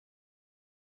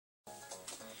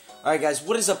Alright guys,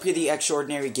 what is up here, the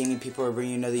extraordinary gaming people are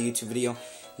bringing you another YouTube video.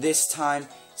 This time,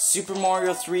 Super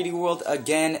Mario 3D World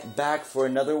again, back for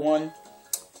another one.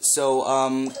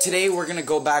 So, today we're gonna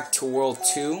go back to World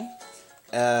 2.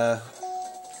 Let's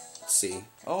see.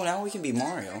 Oh, now we can be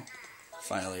Mario.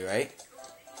 Finally, right?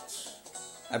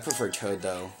 I prefer Toad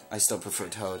though. I still prefer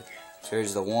Toad. So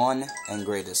here's the one and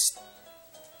greatest.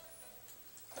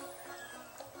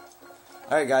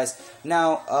 Alright guys,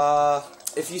 now,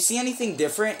 if you see anything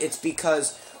different, it's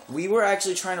because we were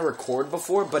actually trying to record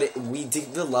before, but we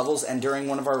did the levels, and during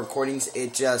one of our recordings,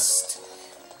 it just,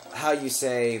 how you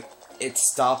say, it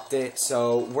stopped it.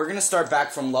 So we're going to start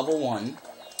back from level 1,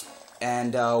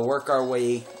 and work our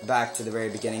way back to the very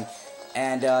beginning.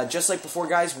 And just like before,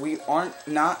 guys, we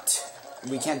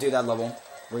can't do that level.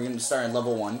 We're going to start at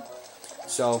level 1.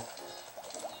 So,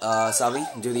 Sabi,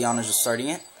 do the honors of starting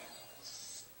it.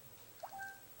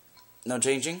 No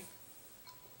changing?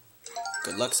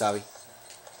 Good luck, Sabi.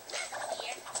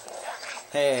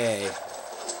 Hey.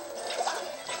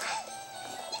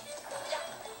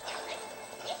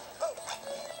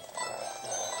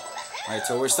 Alright,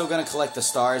 so we're still gonna collect the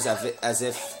stars as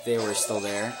if they were still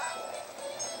there.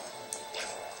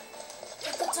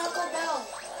 Get the Taco Bell.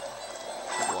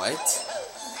 What?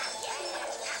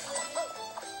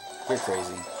 You're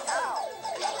crazy.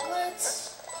 What?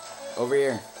 Over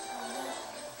here.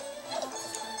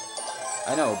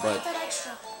 I know, but Get that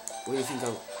extra. what do you think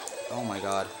of... Oh my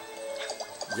god.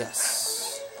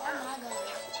 Yes. Oh my god.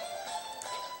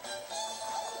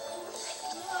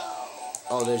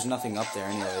 Oh, there's nothing up there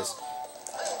anyways.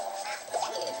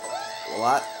 Well,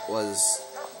 that was...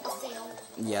 A fail.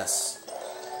 Yes.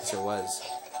 Yes, it was.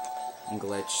 I'm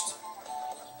glitched.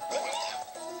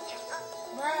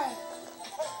 Bruh.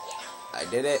 I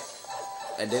did it.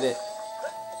 I did it.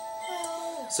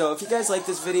 Oh. So, if you guys like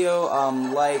this video,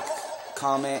 like,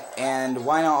 comment, and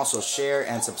why not also share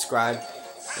and subscribe,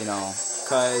 you know,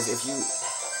 because if you...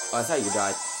 Oh, I thought you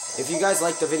died. If you guys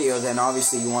like the video, then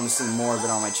obviously you want to see more of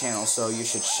it on my channel, so you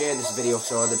should share this video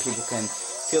so other people can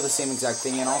feel the same exact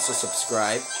thing, and also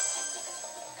subscribe.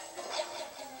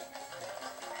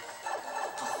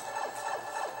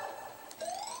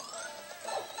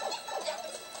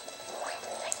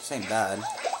 This ain't bad.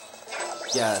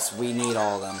 Yes, we need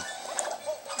all of them.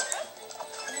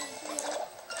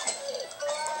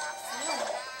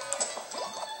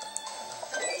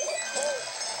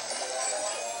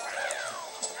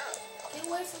 Get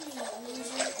away from me,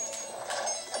 loser.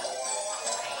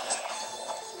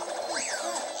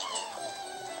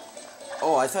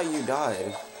 Oh, I thought you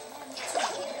died.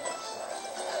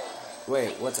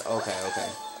 Wait, what's... Okay, okay.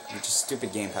 It's just stupid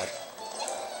gamepad.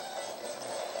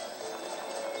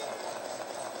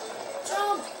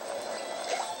 Jump!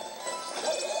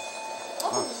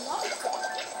 Oh,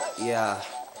 look. Yeah.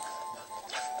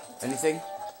 Anything?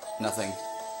 Nothing.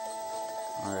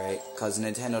 Alright, because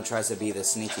Nintendo tries to be the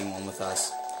sneaky one with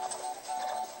us.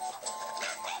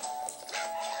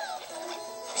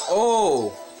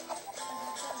 Oh!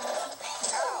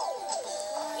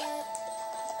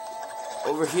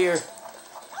 Over here.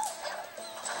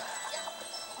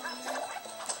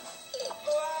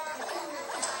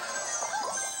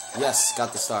 Yes,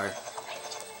 got the star.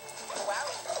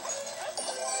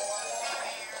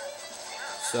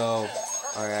 So,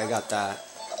 alright, I got that.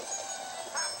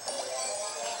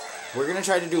 We're gonna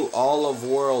try to do all of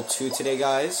World 2 today,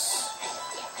 guys.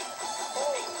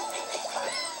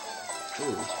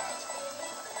 Ooh.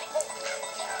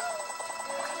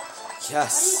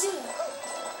 Yes.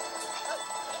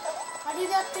 How do you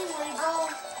do that thing where you go?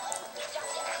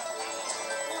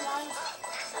 Never mind.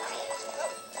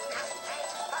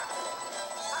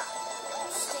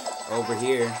 Stay. Over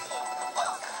here.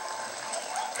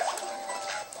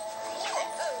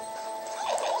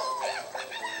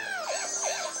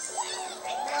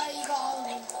 Alright, you got all of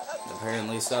them.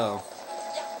 Apparently so.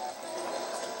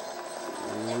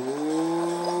 Ooh.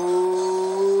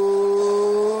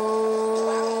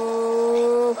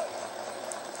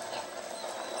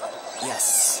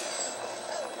 Yes.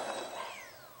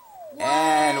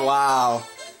 And wow.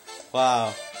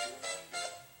 Wow.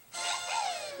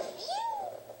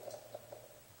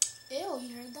 Ew,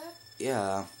 you heard that?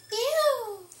 Yeah.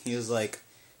 Ew! He was like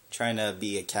trying to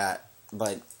be a cat,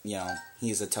 but you know,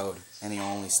 he's a toad and he'll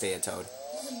only stay a toad.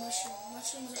 He's a mushroom.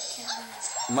 Mushrooms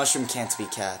can't be. Mushroom can't be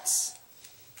cats.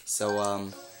 So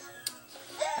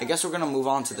I guess we're gonna move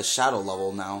on to the shadow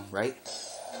level now, right?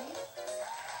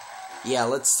 Yeah,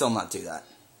 let's still not do that.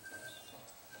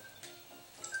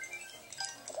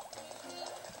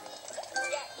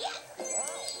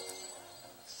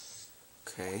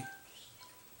 Okay.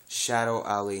 Shadow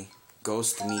Alley.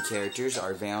 Ghost Mii characters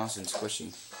are Vanoss and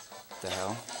Squishy. The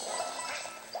hell?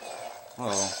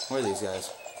 Oh, where are these guys?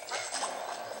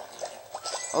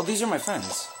 Oh, these are my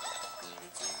friends.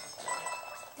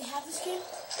 They have this game?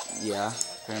 Yeah,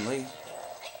 apparently.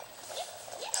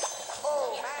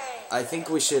 I think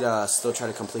we should still try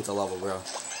to complete the level, bro.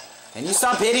 Can you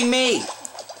stop hitting me?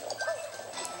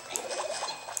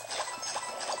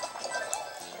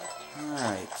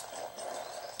 Alright.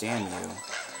 Damn you.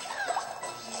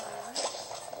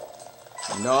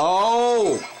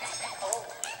 No!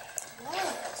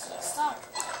 What? Stop.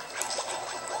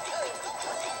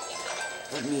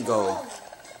 Let me go.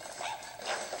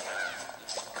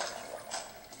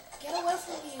 Get away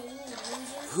from me, you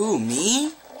loser. Who,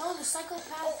 me? No, the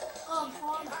psychopath,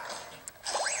 Fauna.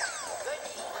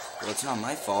 Well, it's not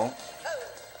my fault.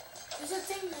 There's a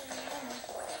thing there.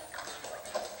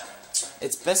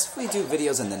 It's best if we do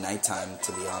videos in the nighttime,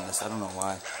 to be honest. I don't know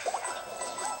why.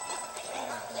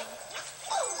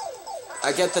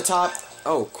 I get the top.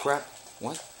 Oh, crap.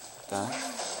 What? That?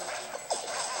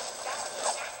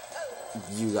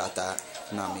 You got that,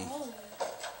 not me.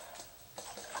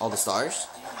 All the stars?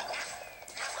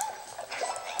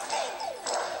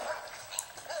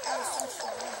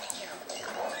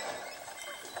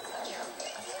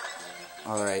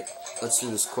 Alright, let's do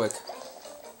this quick.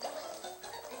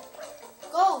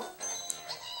 Go!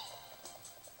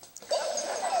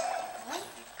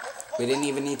 We didn't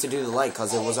even need to do the light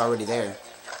because it was already there.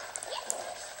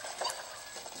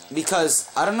 Because,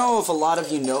 I don't know if a lot of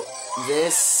you know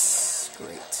this.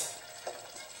 Great.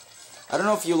 I don't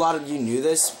know if a lot of you knew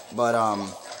this, but,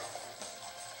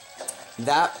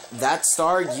 that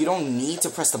star, you don't need to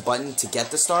press the button to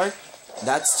get the star.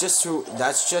 That's just to,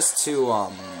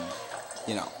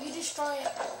 you know. You destroy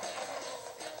it.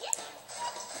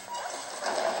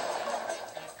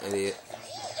 Idiot.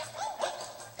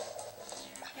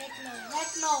 Heck no.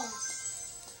 Heck no.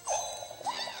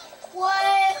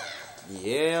 What?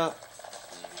 Yeah.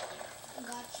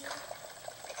 Got you.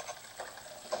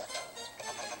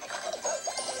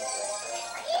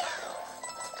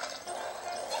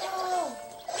 Oh.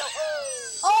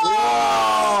 Oh!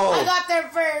 Whoa! I got there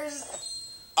first.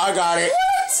 I got it.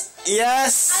 What?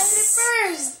 Yes! I did it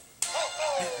first.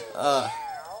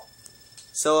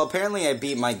 So apparently I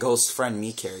beat my ghost friend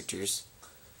me characters.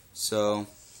 So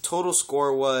total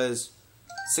score was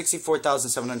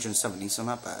 64,770, so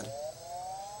not bad.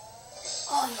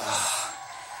 Oh, yes.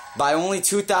 By only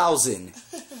 2,000.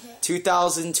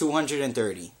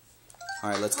 2,230.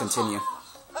 Alright, let's continue.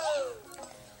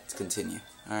 Let's continue.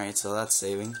 Alright, so that's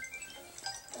saving.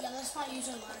 Yeah, let's not use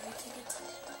our lottery tickets.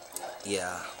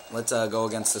 Yeah, let's go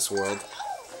against this world.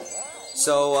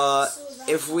 So,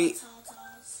 if we...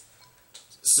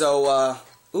 So,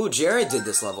 ooh, Jared did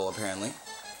this level, apparently.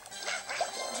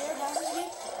 Jared has this game?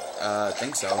 I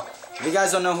think so. If you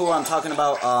guys don't know who I'm talking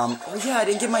about, oh yeah, I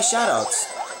didn't give my shoutouts.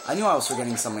 I knew I was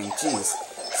forgetting something, jeez.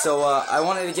 So, I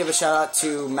wanted to give a shoutout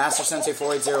to Master Sensei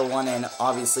 4801 and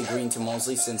obviously Green to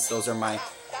Mosley, since those are my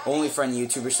only friend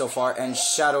YouTubers so far, and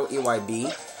Shadow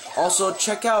EYB. Also,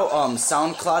 check out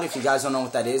SoundCloud if you guys don't know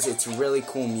what that is. It's really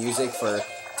cool music for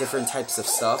different types of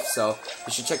stuff, so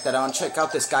you should check that out. And check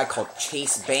out this guy called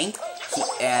Chase Bank,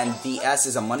 and the S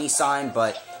is a money sign,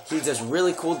 but he does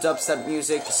really cool dubstep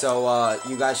music, so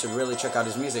you guys should really check out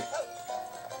his music.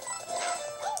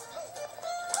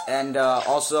 And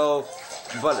also,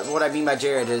 but what I mean by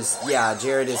Jared is, yeah,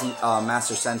 Jared is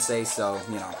Master Sensei, so,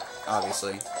 you know,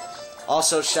 obviously.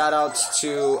 Also, shoutouts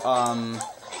to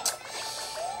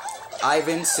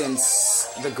Ivan, since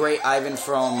the great Ivan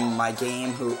from my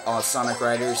game, who Sonic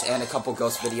Riders, and a couple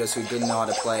Ghost videos who didn't know how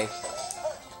to play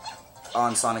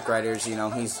on Sonic Riders. You know,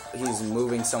 he's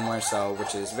moving somewhere, so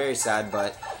which is very sad,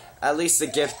 but at least the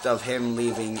gift of him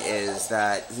leaving is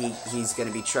that he's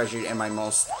gonna be treasured in my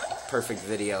most perfect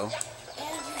video. And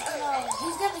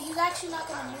he's actually not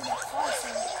gonna move that far, so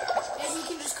maybe he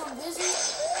can just come visit.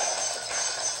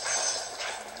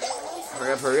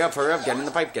 Hurry up, hurry up, hurry up! Get in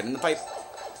the pipe, get in the pipe.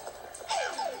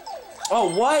 Oh,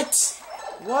 what?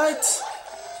 What?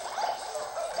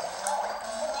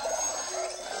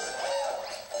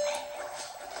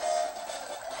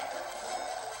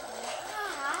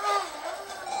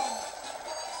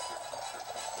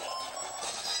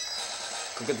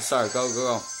 Go get the star. Go, go,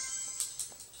 go.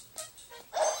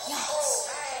 Yes.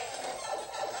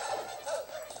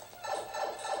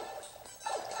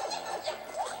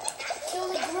 Kill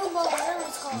the Goomba, whatever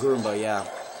it's called. Goomba, yeah.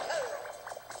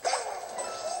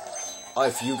 Oh,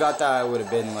 if you got that, I would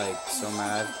have been, like, so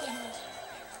mad.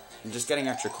 I'm just getting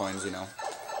extra coins, you know.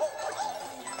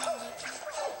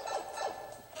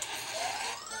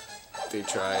 They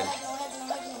tried.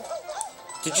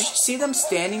 Did you see them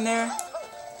standing there?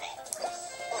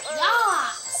 Yeah,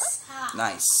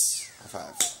 Nice. High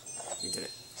five. We did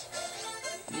it.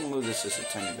 Let me move this just a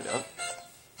tiny bit up.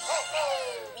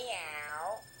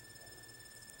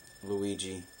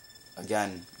 Luigi.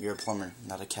 Again, you're a plumber,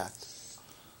 not a cat.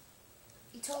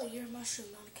 You told me you're a mushroom,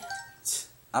 not a cat.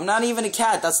 I'm not even a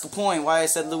cat, that's the point, why I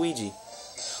said Luigi.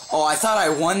 Oh, I thought I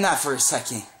won that for a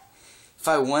second. If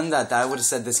I won that, I would have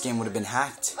said this game would have been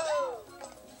hacked.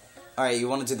 Alright, you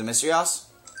want to do the mystery house?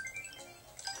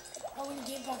 Oh, we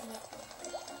game back that.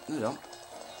 No, you don't.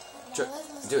 No,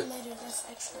 let's do it later. That's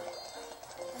extra.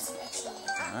 That's an extra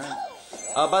one.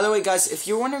 Alright. By the way, guys, if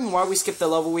you're wondering why we skipped the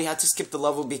level, we had to skip the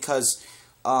level because,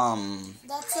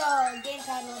 That's a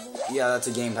gamepad level. yeah, that's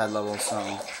a gamepad level,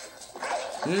 so...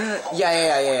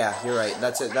 Yeah, you're right.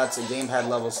 That's a gamepad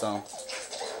level, so...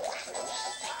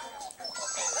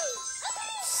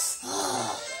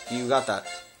 You got that.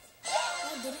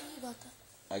 I didn't. You got that.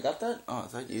 I got that? Oh, I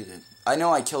thought you did. I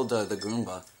know I killed the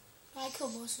Goomba. I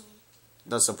killed most of them.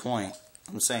 That's the point.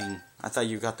 I'm saying. I thought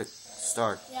you got the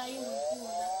star. Yeah, you won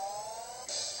that.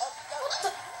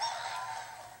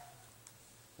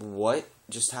 What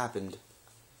just happened?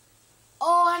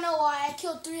 Oh, I know why. I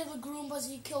killed 3 of the Goombas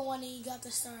and you killed 1 and you got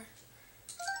the star.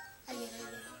 I get it.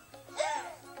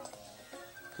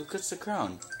 Who gets the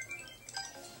crown?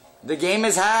 The game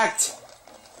is hacked!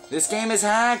 This game is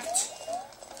hacked! It's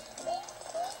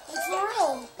for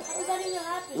real. How did that even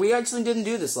happen? We actually didn't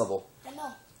do this level. I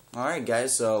know. Alright,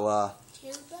 guys, so,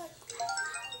 Here's back.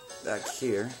 back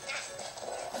here.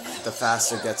 The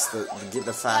faster gets the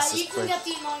fastest you can quick. get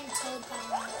the annoying toad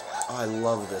power. Oh, I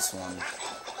love this one.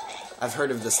 I've heard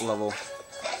of this level.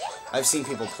 I've seen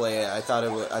people play it. I thought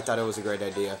it was a great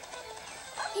idea.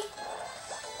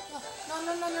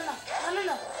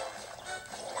 No.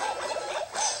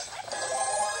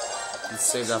 Let's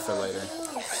save that for later.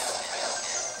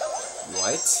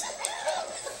 What?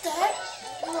 What the heck?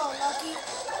 You are lucky.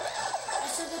 I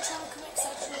said they're trying to commit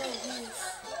sexual abuse.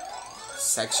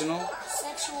 Sectional?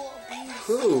 Sexual abuse.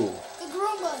 Who? The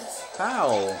Goombas. How?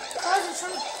 Guys are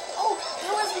trying to... Oh,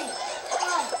 they're with me.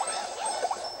 Wow.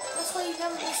 That's why you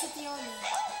never visit the army.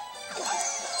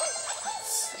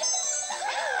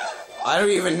 I don't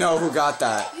even know who got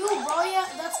that. You, bro, yeah,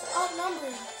 that's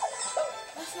outnumbered.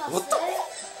 That's not What fair.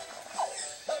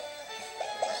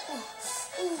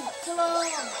 Ooh, kill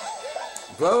him.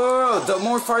 Bro, the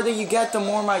more farther you get, the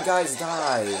more my guys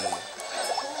die.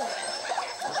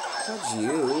 Fudge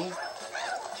you.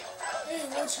 Hey,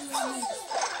 what you need?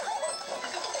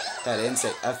 I didn't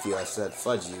say F you, I said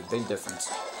fudge you. Big difference.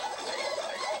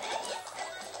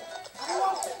 I don't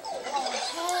want to...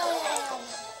 Oh, hell.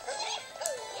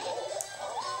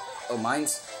 Oh,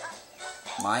 mine's...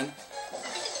 Mine?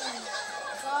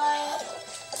 God.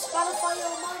 Spotify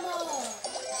your mama.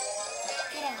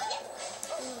 Get out.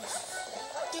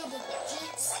 Stupid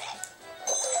jinx.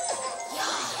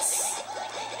 Yes.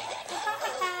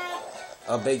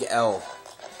 A big L.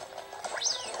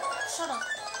 Shut up.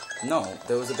 No,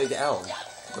 there was a big L.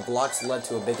 The blocks led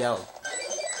to a big L.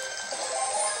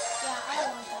 Yeah, I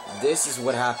don't want that. This is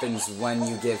what happens when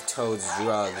you give Toads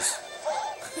drugs.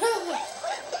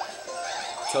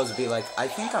 Toads would be like, I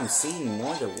think I'm seeing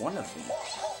more than one of you. No,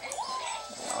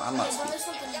 I must Hey, be bro, there's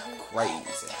something to do.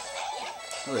 crazy.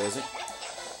 No, there isn't.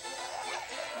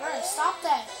 Bro, stop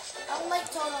that. I don't like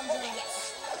Toad on drugs.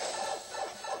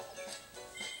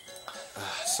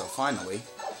 So finally,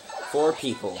 4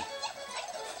 people.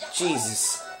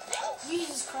 Jesus.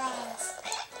 Jesus Christ.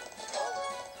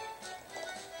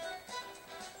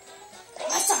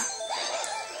 Master!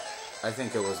 I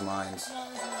think it was mine. No, it's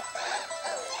not.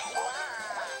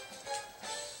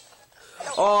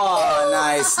 Oh,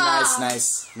 nice.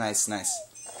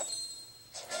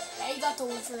 Yeah, you got the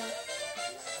win for that.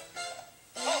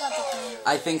 Yeah, you got the win.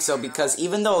 I think so, because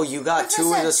even though you got What if 2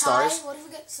 it of the said tie? stars, What if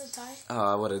we get said tie?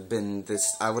 I would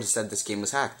have said this game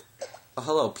was hacked. Oh,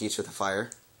 hello, Peach with the fire.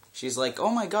 She's like, oh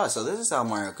my god, so this is how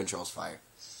Mario controls fire.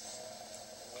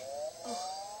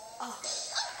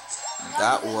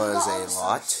 That was a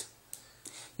lot.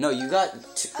 No, you got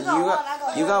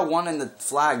you got 1 in the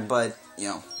flag, but you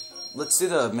know, let's do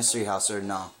the mystery house or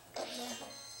no. Yeah.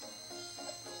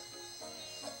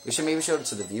 We should maybe show it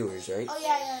to the viewers, right? Oh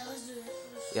yeah, let's do it.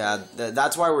 Yeah,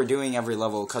 that's why we're doing every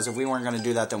level. Because if we weren't gonna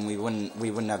do that, then we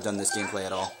wouldn't have done this gameplay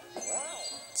at all.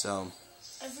 So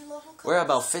Every level we're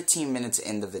about 15 minutes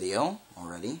in the video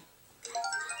already.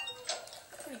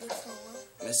 pretty good for a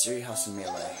while. Mystery house and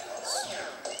melee.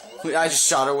 I just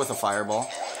shot her with a fireball.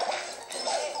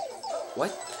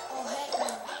 What? Oh heck no.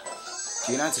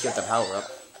 Do you know how to get the power up?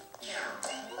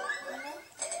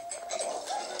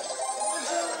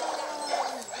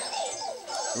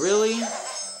 Really? Yeah,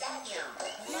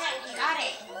 you got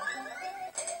it.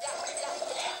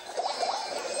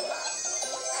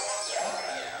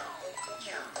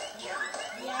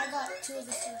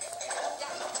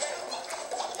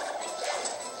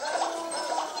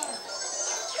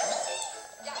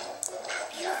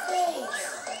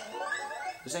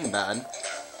 This ain't bad. Right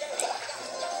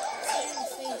in the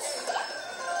face.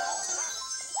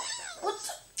 What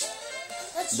the?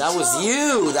 That's That was drug.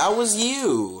 you! That was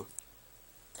you!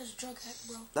 That's drug hack,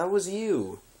 bro. That was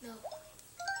you. No.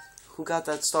 Who got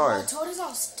that star? No, Toadie's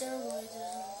on steroids or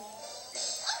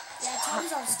something. Yeah,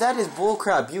 Toadie's on steroids. That is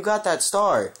bullcrap. You got that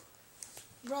star.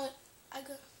 Bro, I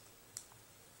got...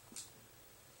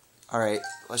 Alright,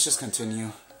 let's just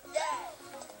continue.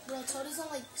 Bro, Toadie's on,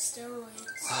 like, steroids.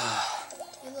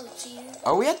 You little cheater.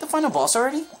 Are we at the final boss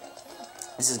already?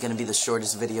 This is gonna be the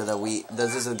shortest video that we...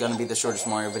 This is gonna be the shortest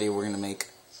Mario video we're gonna make.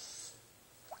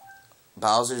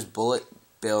 Bowser's Bullet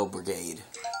Bill Brigade.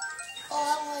 Oh,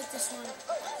 I don't like this one.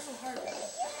 This one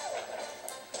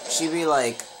hurt. She'd be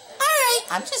like, Alright,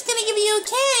 I'm just gonna give you a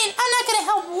cannon. I'm not gonna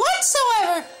help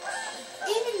whatsoever.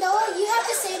 Even though you have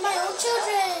to save my own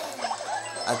children.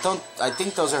 I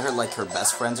think those are her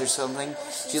best friends or something.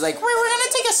 She's like, We're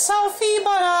gonna take a selfie,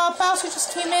 but Bowser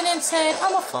just came in and said,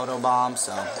 I'm a photobomb,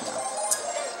 so...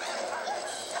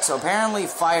 So apparently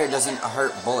fire doesn't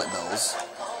hurt bullet bills.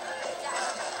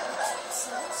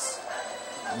 Sucks.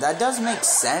 That does make Don't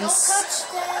sense. touch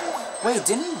them. Wait,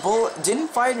 didn't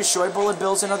fire destroy bullet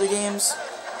bills in other games?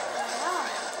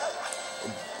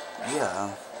 Yeah.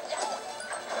 Yeah.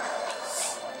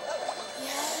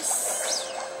 Yes.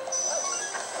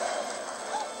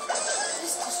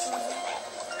 This destroys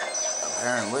it.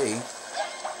 Apparently.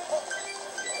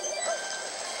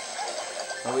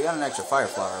 Well, we got an extra fire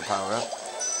flower power up.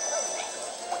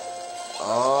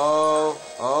 Oh.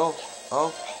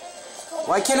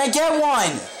 Why can't I get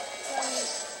one?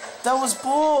 That was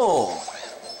bull.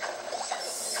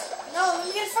 No, let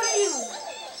me get in front of you.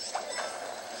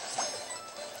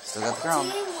 Still got the crown.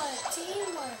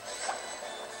 Teamwork.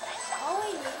 All we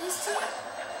need is team.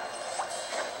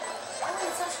 Oh,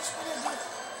 it's actually supposed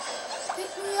to do.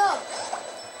 Pick me up.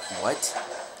 What?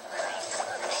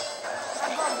 My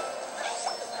bum.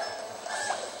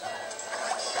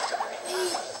 Hey,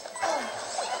 oh.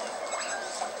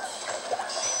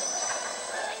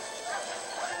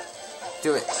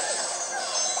 Do it.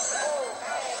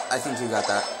 I think you got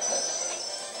that.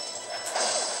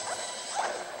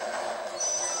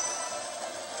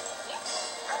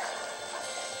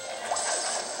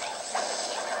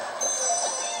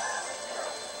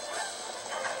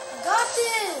 Got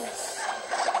this!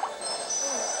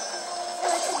 Oh,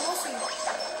 I took most of it.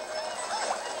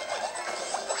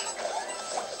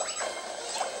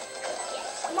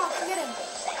 Come on, get him.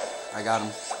 I got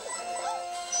him.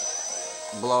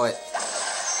 Blow it.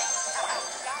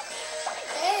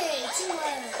 Hey,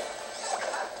 teamwork.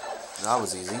 That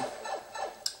was easy.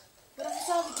 What if it's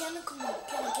all the cannon? Come on,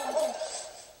 cannon.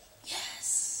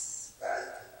 Yes.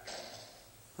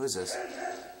 Who's this?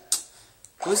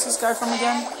 Who's this guy from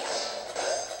again?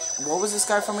 What was this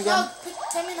guy from again? No,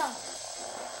 tell me now.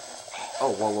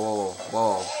 Oh,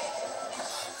 whoa.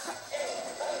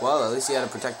 Well, at least he had a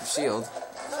protective shield.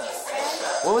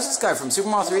 What was this guy from Super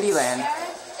Mario 3D Land?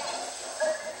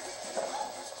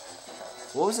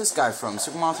 What was this guy from?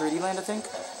 Super Mario 3D Land, I think?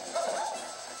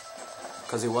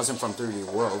 Because he wasn't from 3D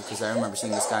World, because I remember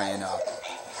seeing this guy in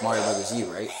Mario Brothers U,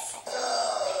 right?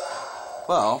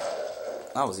 Well,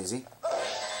 that was easy.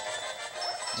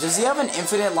 Does he have an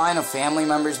infinite line of family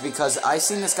members? Because I've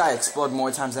seen this guy explode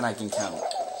more times than I can count.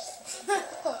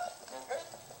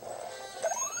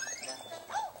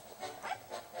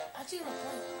 Actually, no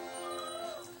point.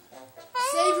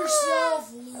 Save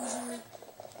yourself, loser.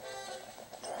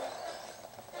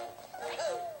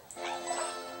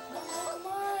 No, come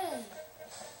on.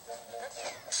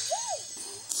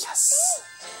 Yes!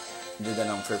 I did that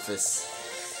on purpose.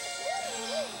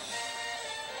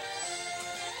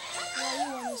 Yeah,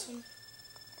 you won this one.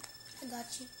 I got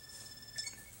you.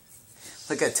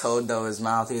 Look at Toad, though. His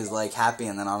mouth, he was like happy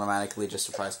and then automatically just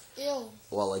surprised. Ew.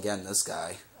 Well, again, this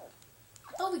guy.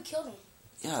 I thought we killed him.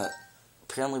 Yeah,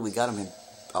 apparently we got him in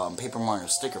Paper Mario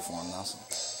sticker form now, so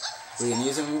we can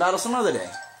use him in battle some other day.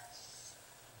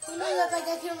 Who knew that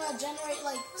guy can regenerate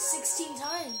like 16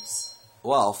 times?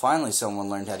 Well, finally someone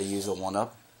learned how to use a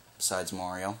 1-up, besides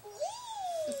Mario.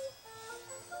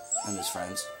 And his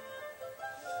friends.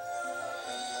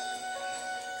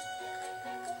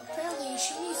 Apparently,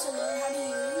 she needs to learn how to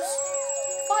use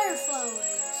fire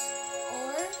flowers.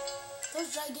 Or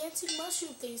those gigantic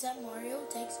mushroom things that Mario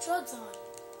takes drugs on.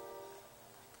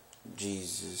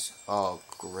 Jesus. Oh,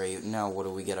 great. Now what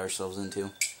do we get ourselves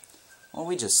into? Well,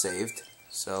 we just saved.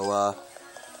 So,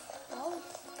 Well,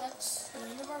 that's the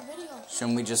end of our video.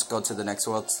 shouldn't we just go to the next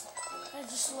world?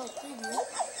 Just a little preview.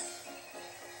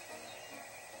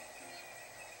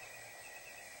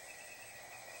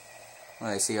 Well,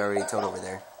 I see already Toad over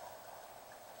there.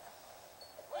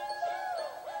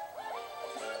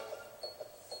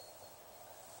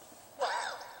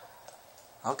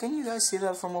 can you guys see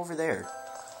that from over there?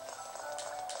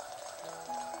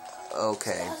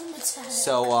 Okay.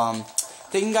 So,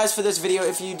 thank you guys for this video.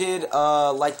 If you did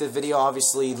like the video,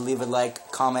 obviously leave a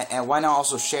like, comment, and why not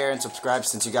also share and subscribe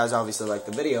since you guys obviously like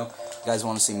the video. You guys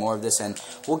want to see more of this, and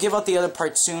we'll give out the other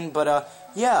part soon. But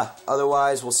yeah,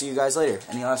 otherwise we'll see you guys later.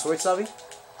 Any last words, Savi?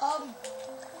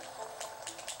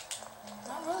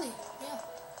 Not really. Yeah.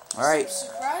 All right.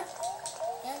 Subscribe,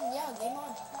 and yeah, game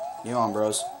on. Game on,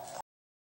 bros.